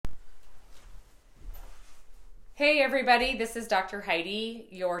Hey everybody, this is Dr. Heidi,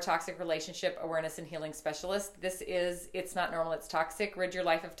 your toxic relationship awareness and healing specialist. This is It's Not Normal, It's Toxic, Rid Your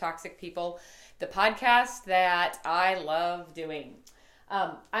Life of Toxic People, the podcast that I love doing.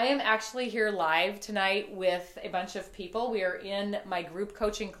 I am actually here live tonight with a bunch of people. We are in my group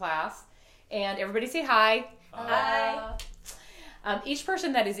coaching class, and everybody say hi. Hi. Each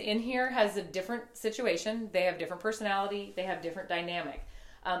person that is in here has a different situation. They have different personality. They have different dynamic.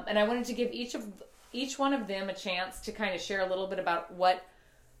 And I wanted to give each one of them a chance to kind of share a little bit about what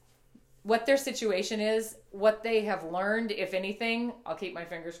their situation is, what they have learned, if anything. I'll keep my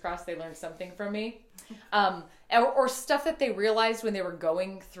fingers crossed they learned something from me. Or stuff that they realized when they were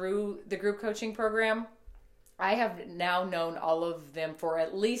going through the group coaching program. I have now known all of them for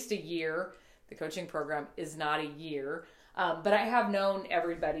at least a year. The coaching program is not a year. But I have known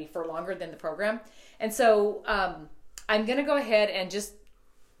everybody for longer than the program. And so I'm going to go ahead and just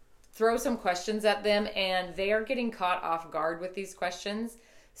throw some questions at them, and they are getting caught off guard with these questions.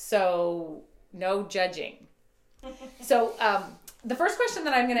 So no judging. So the first question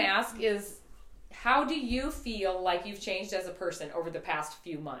that I'm going to ask is, how do you feel like you've changed as a person over the past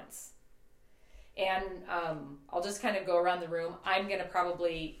few months? And I'll just kind of go around the room. I'm going to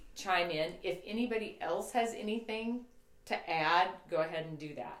probably chime in. If anybody else has anything to add, go ahead and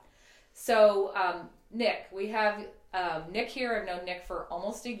do that. So Nick, we have Nick here. I've known Nick for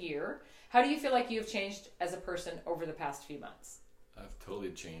almost a year. How do you feel like you've changed as a person over the past few months? I've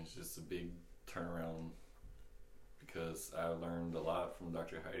totally changed. It's a big turnaround because I learned a lot from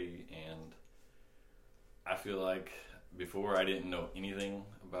Dr. Heidi, and I feel like before I didn't know anything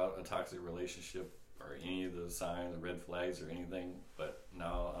about a toxic relationship or any of the signs, the red flags or anything, but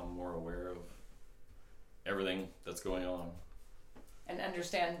now I'm more aware of everything that's going on. And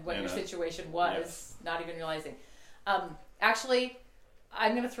understand what your situation was, yes. Not even realizing. Actually,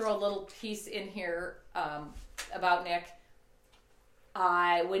 I'm going to throw a little piece in here about Nick.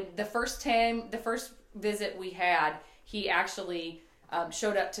 When the first visit we had, he actually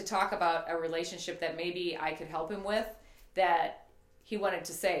showed up to talk about a relationship that maybe I could help him with, that he wanted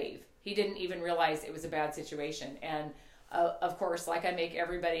to save. He didn't even realize it was a bad situation. And of course, like I make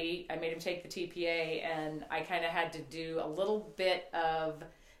everybody, I made him take the TPA, and I kind of had to do a little bit of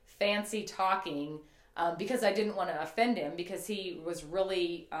fancy talking because I didn't want to offend him, because he was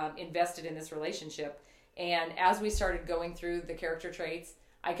really invested in this relationship. And as we started going through the character traits,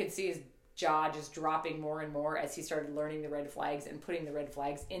 I could see his jaw just dropping more and more as he started learning the red flags and putting the red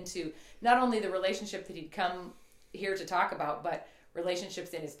flags into not only the relationship that he'd come here to talk about, but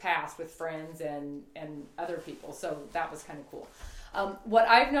relationships in his past with friends and other people. So that was kind of cool. What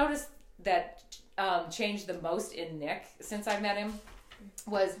I've noticed that changed the most in Nick since I met him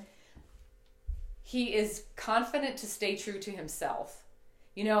was he is confident to stay true to himself.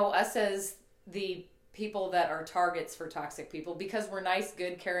 You know, us as the people that are targets for toxic people, because we're nice,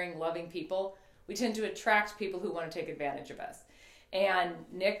 good, caring, loving people, we tend to attract people who want to take advantage of us. And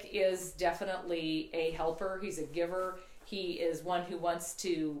Nick is definitely a helper. He's a giver. He is one who wants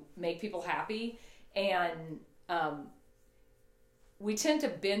to make people happy, and we tend to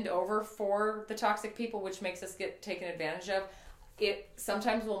bend over for the toxic people, which makes us get taken advantage of. It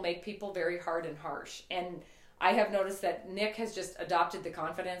sometimes will make people very hard and harsh, and I have noticed that Nick has just adopted the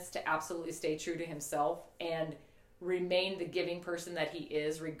confidence to absolutely stay true to himself and remain the giving person that he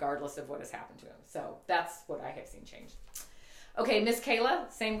is, regardless of what has happened to him. So that's what I have seen change. Okay, Miss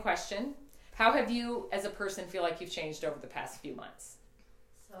Kayla, same question. How have you, as a person, feel like you've changed over the past few months?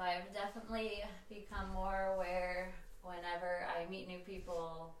 So I've definitely become more aware whenever I meet new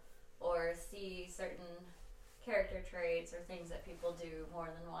people or see certain character traits or things that people do more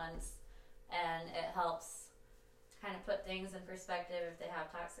than once. And it helps kind of put things in perspective if they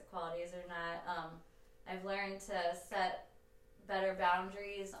have toxic qualities or not. I've learned to set better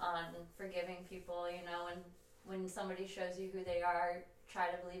boundaries on forgiving people, you know, and when somebody shows you who they are, try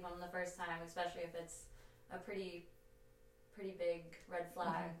to believe them the first time, especially if it's a pretty big red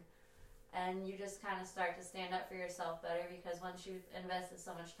flag. Mm-hmm. And you just kind of start to stand up for yourself better, because once you've invested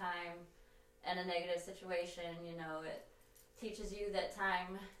so much time in a negative situation, you know, it teaches you that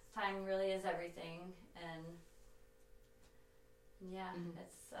time really is everything. And yeah, mm-hmm.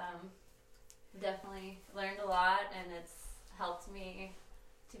 It's definitely learned a lot, and it's helped me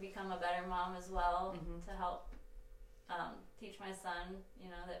to become a better mom as well, mm-hmm. to help teach my son, you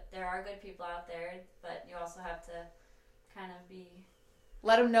know, that there are good people out there, but you also have to kind of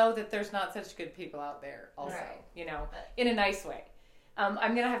let them know that there's not such good people out there also, right. You know, in a nice way. I'm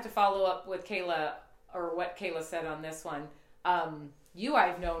going to have to follow up with Kayla, or what Kayla said on this one. You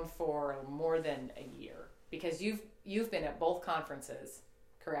I've known for more than a year, because you've been at both conferences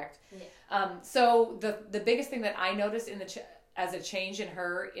correct? Yeah. So the biggest thing that I noticed in as a change in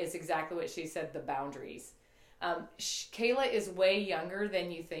her is exactly what she said, the boundaries. Kayla is way younger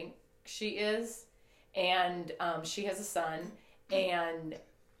than you think she is, and she has a son, and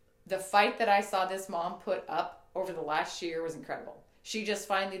the fight that I saw this mom put up over the last year was incredible. She just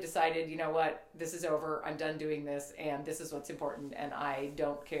finally decided, you know what, this is over, I'm done doing this, and this is what's important, and I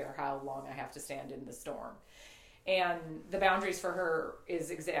don't care how long I have to stand in the storm. And the boundaries for her is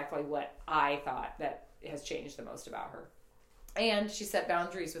exactly what I thought that has changed the most about her. And she set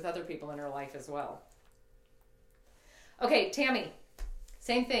boundaries with other people in her life as well. Okay, Tammy,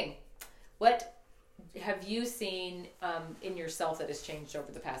 same thing. What have you seen in yourself that has changed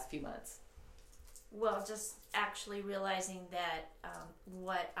over the past few months? Well, just actually realizing that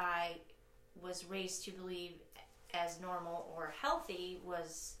what I was raised to believe as normal or healthy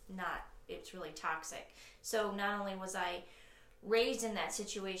was not, it's really toxic. So not only was I raised in that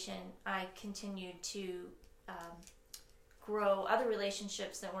situation, I continued to grow other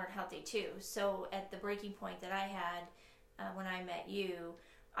relationships that weren't healthy too. So at the breaking point that I had when I met you,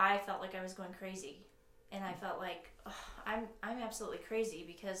 I felt like I was going crazy. And I felt like, I'm absolutely crazy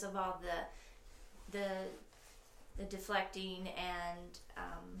because of all the deflecting and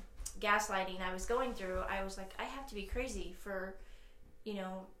gaslighting I was going through. I was like, I have to be crazy for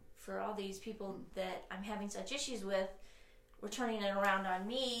all these people that I'm having such issues with, were turning it around on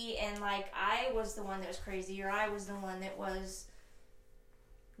me, and like I was the one that was crazy, or I was the one that was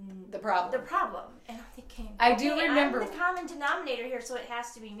the problem. And I'm thinking, I do remember I'm the common denominator here, so it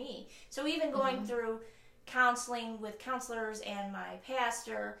has to be me. So even going through counseling with counselors and my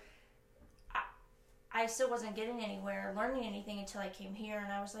pastor, I still wasn't getting anywhere, learning anything until I came here,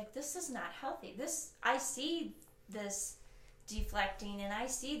 and I was like, this is not healthy. I see this deflecting, and I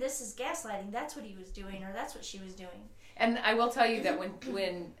see this is gaslighting. That's what he was doing, or that's what she was doing. And I will tell you that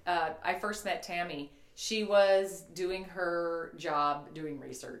when I first met Tammy, she was doing her job doing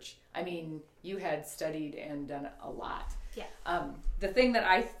research. I mean, you had studied and done a lot. Yeah. The thing that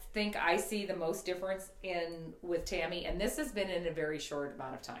I think I see the most difference in with Tammy, and this has been in a very short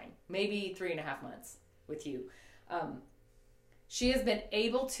amount of time, maybe 3.5 months with you, she has been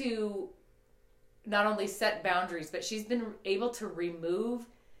able to not only set boundaries, but she's been able to remove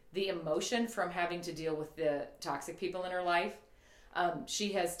the emotion from having to deal with the toxic people in her life.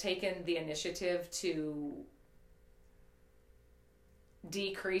 She has taken the initiative to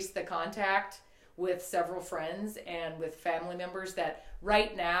decrease the contact with several friends and with family members that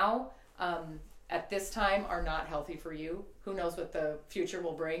right now, at this time, are not healthy for you. Who knows what the future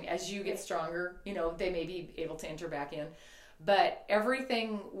will bring. As you get stronger, they may be able to enter back in. But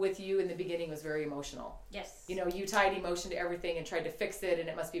everything with you in the beginning was very emotional. Yes. You tied emotion to everything and tried to fix it, and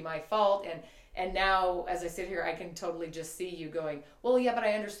it must be my fault. And now, as I sit here, I can totally just see you going, well, yeah, but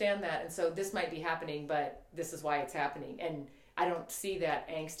I understand that. And so this might be happening, but this is why it's happening. And I don't see that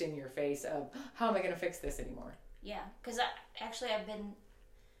angst in your face of, how am I going to fix this anymore? Yeah, because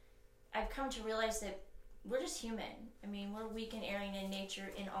I've come to realize that we're just human. I mean, we're weak and erring in nature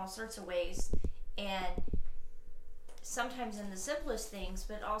in all sorts of ways. And sometimes in the simplest things,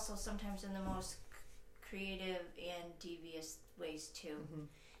 but also sometimes in the most creative and devious ways too. Mm-hmm.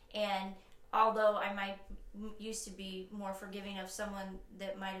 And although I might used to be more forgiving of someone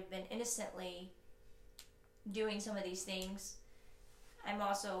that might have been innocently doing some of these things, I'm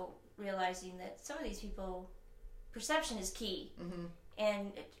also realizing that some of these people, perception is key. Mm-hmm.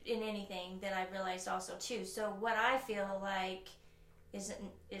 And in anything that I've realized also too. So what I feel like is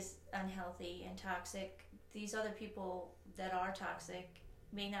unhealthy and toxic, these other people that are toxic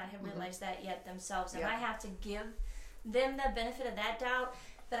may not have realized that yet themselves. And I have to give them the benefit of that doubt,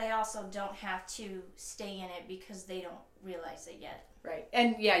 but I also don't have to stay in it because they don't realize it yet. Right.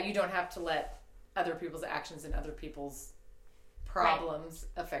 And yeah, you don't have to let other people's actions and other people's problems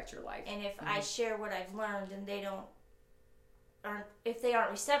affect your life. And if I share what I've learned and if they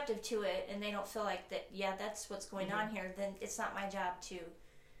aren't receptive to it and they don't feel like that, that's what's going on here, then it's not my job to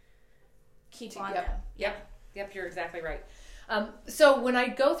keep on them. Yep, you're exactly right. So when I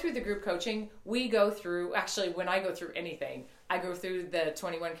go through the group coaching, when I go through anything, I go through the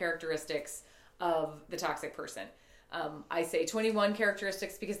 21 characteristics of the toxic person. I say 21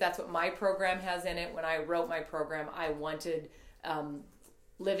 characteristics because that's what my program has in it. When I wrote my program, I wanted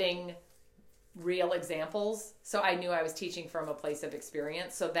living real examples. So I knew I was teaching from a place of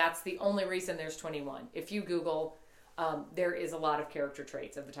experience. So that's the only reason there's 21. If you Google, there is a lot of character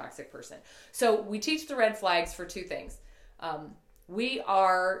traits of the toxic person. So we teach the red flags for two things. We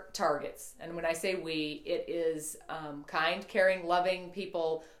are targets. And when I say we, it is kind, caring, loving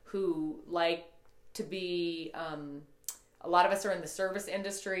people who like to be a lot of us are in the service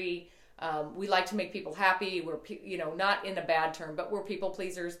industry. We like to make people happy. We're, not in a bad term, but we're people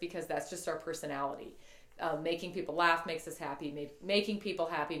pleasers because that's just our personality. Making people laugh makes us happy. Making people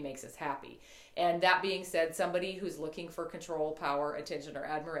happy makes us happy. And that being said, somebody who's looking for control, power, attention, or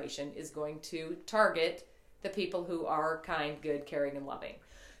admiration is going to target the people who are kind, good, caring, and loving.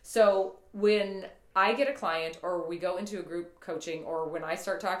 So when I get a client, or we go into a group coaching, or when I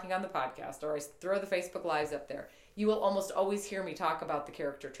start talking on the podcast, or I throw the Facebook Lives up there, you will almost always hear me talk about the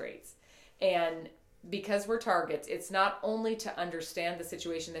character traits. And because we're targets, it's not only to understand the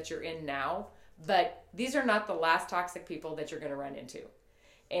situation that you're in now, but these are not the last toxic people that you're going to run into.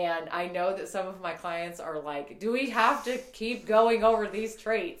 And I know that some of my clients are like, do we have to keep going over these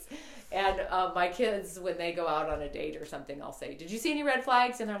traits? And my kids, when they go out on a date or something, I'll say, did you see any red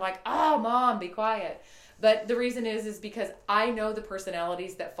flags? And they're like, oh, Mom, be quiet. But the reason is because I know the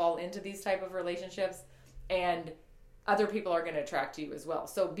personalities that fall into these type of relationships, and other people are going to attract to you as well.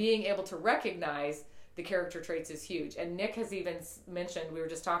 So being able to recognize the character traits is huge. And Nick has even mentioned, we were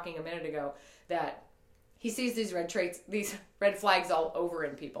just talking a minute ago, that he sees these these red flags all over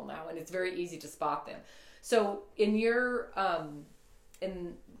in people now, and it's very easy to spot them. So in your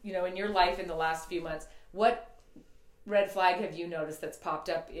in your life in the last few months, what red flag have you noticed that's popped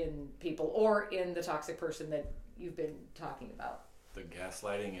up in people or in the toxic person that you've been talking about? The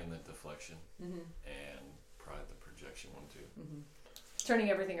gaslighting and the deflection, and probably the projection one too.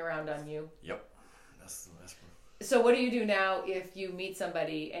 Turning everything around on you. Yep, that's one. So what do you do now if you meet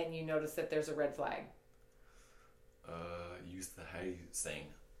somebody and you notice that there's a red flag? Use the Heidi saying,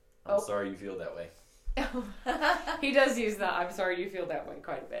 I'm sorry you feel that way. He does use the I'm sorry you feel that way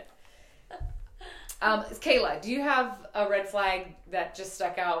quite a bit. Kayla, do you have a red flag that just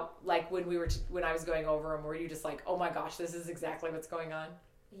stuck out, like when I was going over them? Were you just like, oh my gosh, this is exactly what's going on?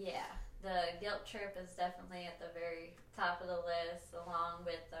 Yeah, the guilt trip is definitely at the very top of the list, along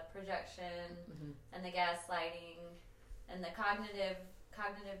with the projection and the gaslighting and the cognitive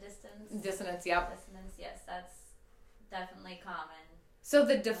dissonance. Yep. Dissonance, yes, that's definitely common. So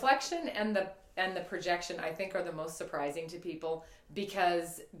the deflection and the projection, I think, are the most surprising to people,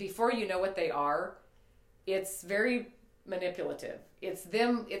 because before you know what they are, it's very manipulative. It's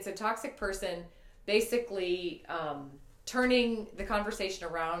a toxic person basically turning the conversation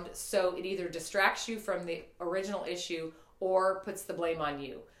around so it either distracts you from the original issue or puts the blame on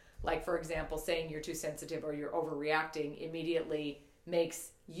you. Like, for example, saying you're too sensitive or you're overreacting immediately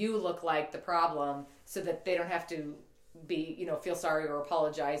makes you look like the problem, so that they don't have to feel sorry or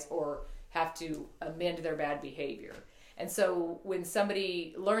apologize or have to amend their bad behavior. And so when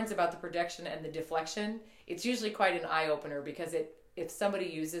somebody learns about the projection and the deflection, it's usually quite an eye-opener, because if somebody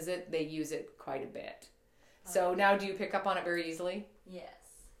uses it, they use it quite a bit. So now, do you pick up on it very easily? Yes.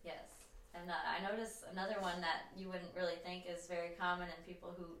 And I noticed another one that you wouldn't really think is very common in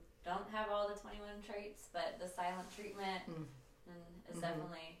people who don't have all the 21 traits, but the silent treatment is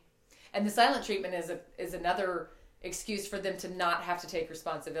definitely... And the silent treatment is another excuse for them to not have to take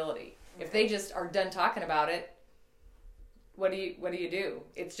responsibility. Right. If they just are done talking about it, what do you do?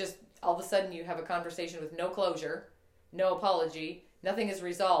 It's just all of a sudden you have a conversation with no closure, no apology, nothing is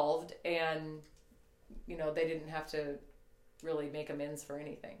resolved, and they didn't have to really make amends for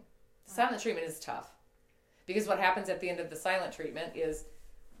anything. Silent treatment is tough, because what happens at the end of the silent treatment is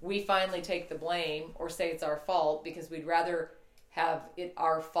we finally take the blame or say it's our fault, because we'd rather have it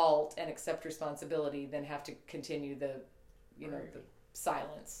our fault and accept responsibility than have to continue the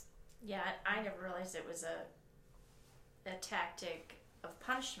silence. Yeah, I never realized it was a tactic of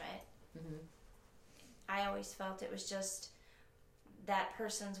punishment. I always felt it was just that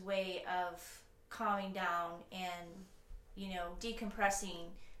person's way of calming down and decompressing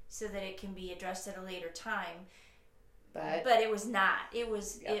so that it can be addressed at a later time. But it was not. It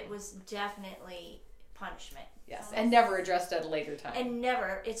was definitely punishment. Yes, and never addressed at a later time. And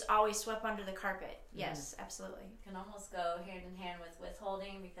never. It's always swept under the carpet. Yes, absolutely. Can almost go hand in hand with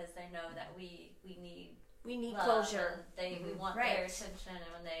withholding, because they know that we need love, closure. We want their attention, and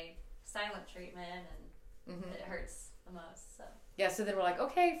when they silent treatment, and it hurts the most. So yeah, so then we're like,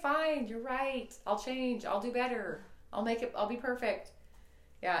 okay, fine, you're right. I'll change. I'll do better. I'll be perfect.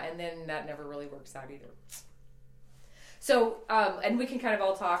 Yeah, and then that never really works out either. So, and we can kind of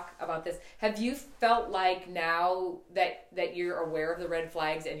all talk about this. Have you felt like now that you're aware of the red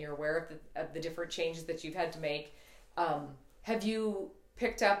flags and you're aware of the different changes that you've had to make, have you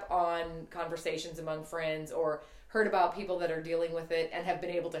picked up on conversations among friends or heard about people that are dealing with it and have been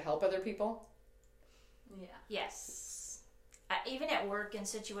able to help other people? Yeah. Yes. Even at work, in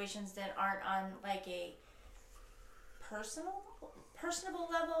situations that aren't on like a personable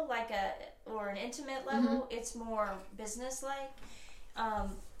level, or an intimate level. It's more business like.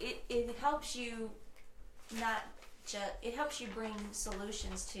 It helps you it helps you bring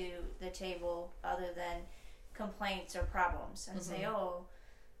solutions to the table other than complaints or problems, and say, oh,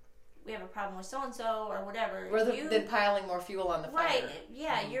 we have a problem with so and so or whatever. Rather than piling more fuel on the fire. Right.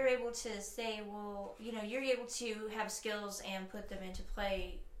 Yeah, you're able to say, well, you're able to have skills and put them into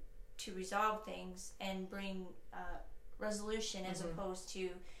play to resolve things and bring resolution, as opposed to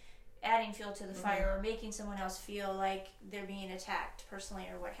adding fuel to the fire or making someone else feel like they're being attacked personally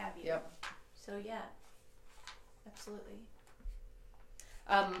or what have you. Yep. So yeah, absolutely.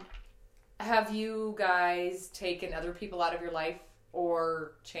 Have you guys taken other people out of your life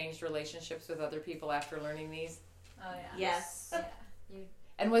or changed relationships with other people after learning these? Oh yeah. Yes. Yeah.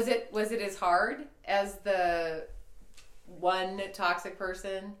 And was it as hard as the one toxic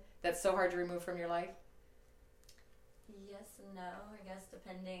person that's so hard to remove from your life? Yes and no, I guess,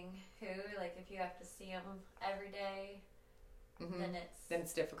 depending who. Like, if you have to see them every day, then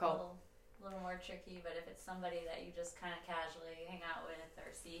it's difficult. A little more tricky. But if it's somebody that you just kind of casually hang out with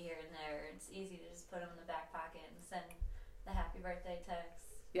or see here and there, it's easy to just put them in the back pocket and send the happy birthday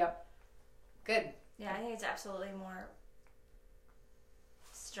text. Yep. Good. Yeah, I think it's absolutely more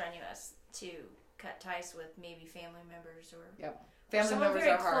strenuous to cut ties with maybe family members or Family members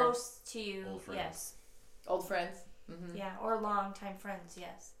very are hard. Close to you. Old friends. Yes. Old friends. Yeah, or longtime friends.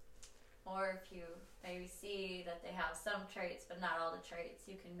 Yes. Or if you maybe see that they have some traits but not all the traits,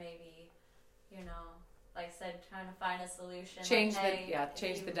 you can maybe, like I said, trying to find a solution. Change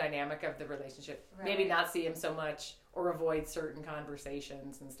like, the dynamic of the relationship. Right. Maybe not see him so much or avoid certain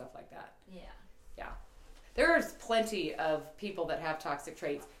conversations and stuff like that. Yeah. There's plenty of people that have toxic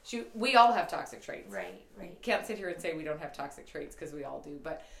traits. We all have toxic traits. Right. Can't sit here and say we don't have toxic traits, because we all do.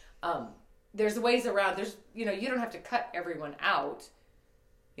 But there's ways around. There's, you don't have to cut everyone out.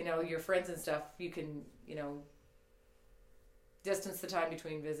 Your friends and stuff, you can, distance the time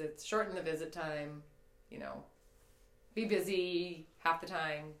between visits, shorten the visit time, be busy half the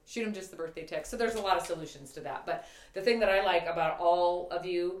time, shoot them just the birthday text. So there's a lot of solutions to that. But the thing that I like about all of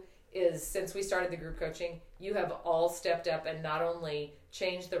you is, since we started the group coaching, you have all stepped up and not only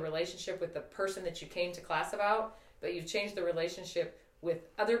changed the relationship with the person that you came to class about, but you've changed the relationship with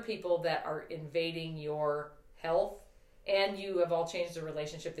other people that are invading your health, and you have all changed the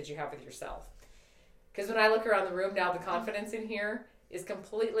relationship that you have with yourself. Because when I look around the room now, the confidence in here is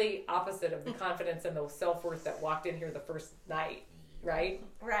completely opposite of the confidence and the self-worth that walked in here the first night, right?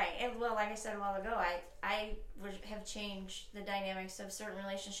 Right. And well, like I said a while ago, I have changed the dynamics of certain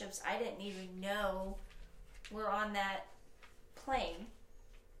relationships I didn't even know were on that plane,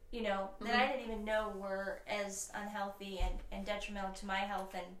 that I didn't even know were as unhealthy and detrimental to my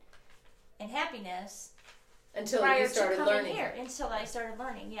health and happiness until you started learning. Until I started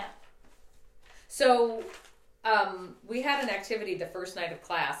learning, yeah. So we had an activity the first night of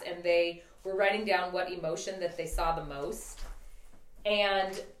class, and they were writing down what emotion that they saw the most.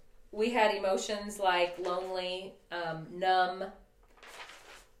 And we had emotions like lonely, numb,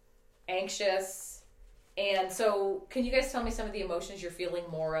 anxious. And so can you guys tell me some of the emotions you're feeling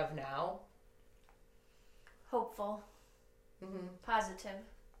more of now? Hopeful. Positive.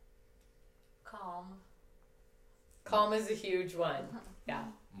 Calm. Calm is a huge one. Yeah.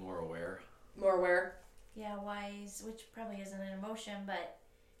 More aware. More aware. Yeah, wise, which probably isn't an emotion, but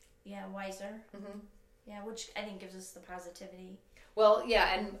yeah, wiser. Yeah, which I think gives us the positivity. Well,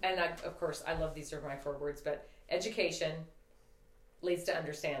 yeah, and I, of course, I love these are my 4 words, but education leads to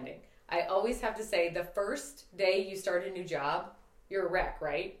understanding. I always have to say, the first day you start a new job, you're a wreck,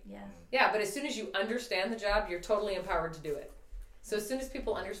 right? Yeah. Yeah, but as soon as you understand the job, you're totally empowered to do it. So as soon as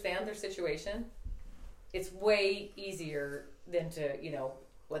people understand their situation, it's way easier than to,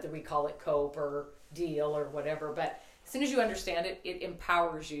 whether we call it cope or deal or whatever. But as soon as you understand it, it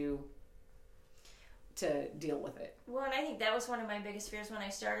empowers you to deal with it. Well, and I think that was one of my biggest fears when I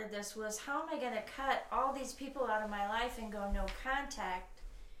started this was, how am I going to cut all these people out of my life and go no contact?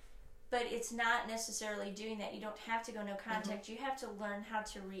 But it's not necessarily doing that. You don't have to go no contact. You have to learn how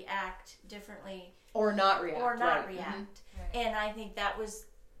to react differently. Or not react. Right. And I think that was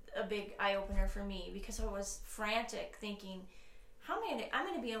a big eye-opener for me, because I was frantic thinking, I'm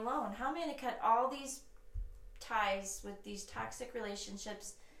going to be alone. How am I going to cut all these ties with these toxic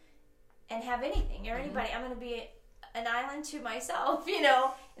relationships and have anything or anybody? I'm going to be an island to myself, and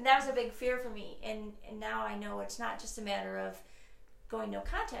that was a big fear for me. And now I know it's not just a matter of going no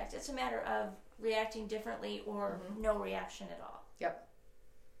contact. It's a matter of reacting differently or no reaction at all. Yep.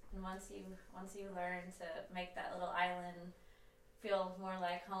 And once you learn to make that little island feel more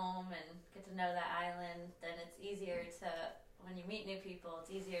like home and get to know that island, then it's easier to, when you meet new people, it's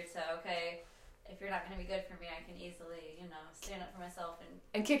easier to, okay, if you're not going to be good for me, I can easily, stand up for myself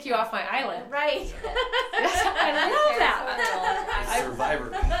and kick you off my island. Right. I love that.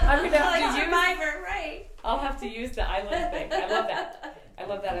 Survivor. I'm going to have Like to use Survivor, right. I'll have to use the island thing. I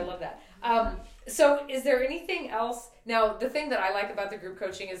love that. So is there anything else? Now, the thing that I like about the group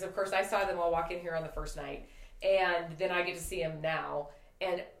coaching is, of course, I saw them all walk in here on the first night, and then I get to see them now.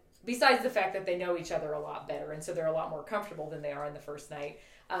 And besides the fact that they know each other a lot better, and so they're a lot more comfortable than they are on the first night,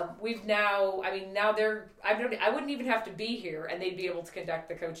 now I wouldn't even have to be here, and they'd be able to conduct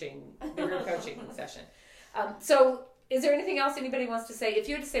the group coaching session. So is there anything else anybody wants to say? If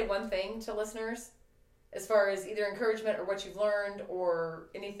you had to say one thing to listeners, as far as either encouragement or what you've learned or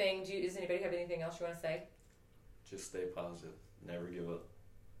anything, does anybody have anything else you want to say? Just stay positive. Never give up.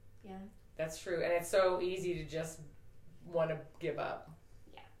 Yeah. That's true. And it's so easy to just want to give up.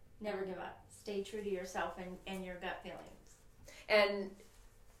 Yeah. Never give up. Stay true to yourself and your gut feelings. And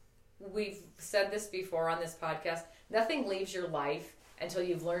we've said this before on this podcast, nothing leaves your life until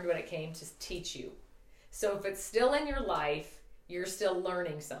you've learned what it came to teach you. So if it's still in your life, you're still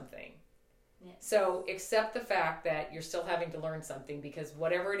learning something. Yeah. So accept the fact that you're still having to learn something, because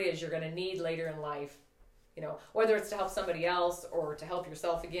whatever it is you're going to need later in life, whether it's to help somebody else or to help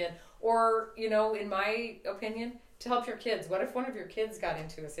yourself again, or, in my opinion, to help your kids. What if one of your kids got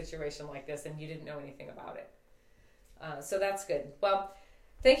into a situation like this and you didn't know anything about it? So that's good. Well,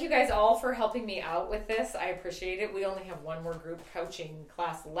 thank you guys all for helping me out with this. I appreciate it. We only have one more group coaching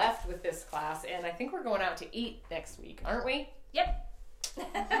class left with this class, and I think we're going out to eat next week, aren't we? Yep.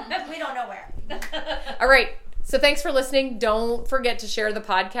 We don't know where. All right. So thanks for listening. Don't forget to share the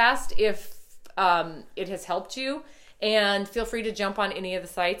podcast if it has helped you. And feel free to jump on any of the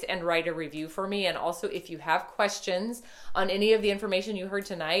sites and write a review for me. And also, if you have questions on any of the information you heard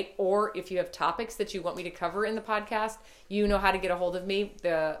tonight, or if you have topics that you want me to cover in the podcast, you know how to get a hold of me.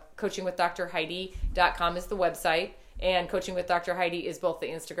 The coachingwithdrheidi.com is the website. And Coaching with Dr. Heidi is both the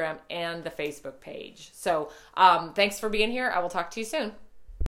Instagram and the Facebook page. So thanks for being here. I will talk to you soon.